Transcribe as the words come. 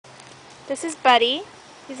This is Buddy.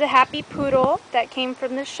 He's a happy poodle that came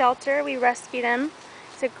from the shelter. We rescued him.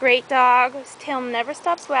 He's a great dog. His tail never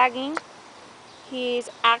stops wagging. He's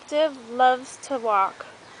active, loves to walk.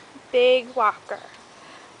 Big walker.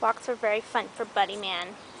 Walks are very fun for Buddy Man.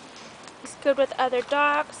 He's good with other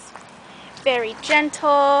dogs. Very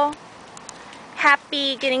gentle.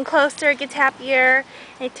 Happy, getting closer, gets happier.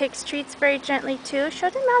 And he takes treats very gently too. Show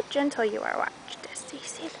them how gentle you are. Watch this.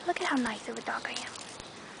 See, look at how nice of a dog I am.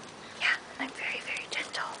 Yeah, I'm very, very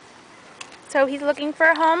gentle. So he's looking for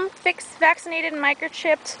a home, fixed, vaccinated, and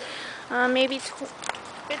microchipped. Maybe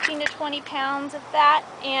 15 to 20 pounds of that,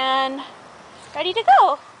 and ready to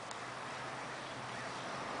go.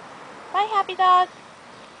 Bye, happy dog.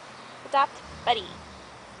 Adopt Buddy.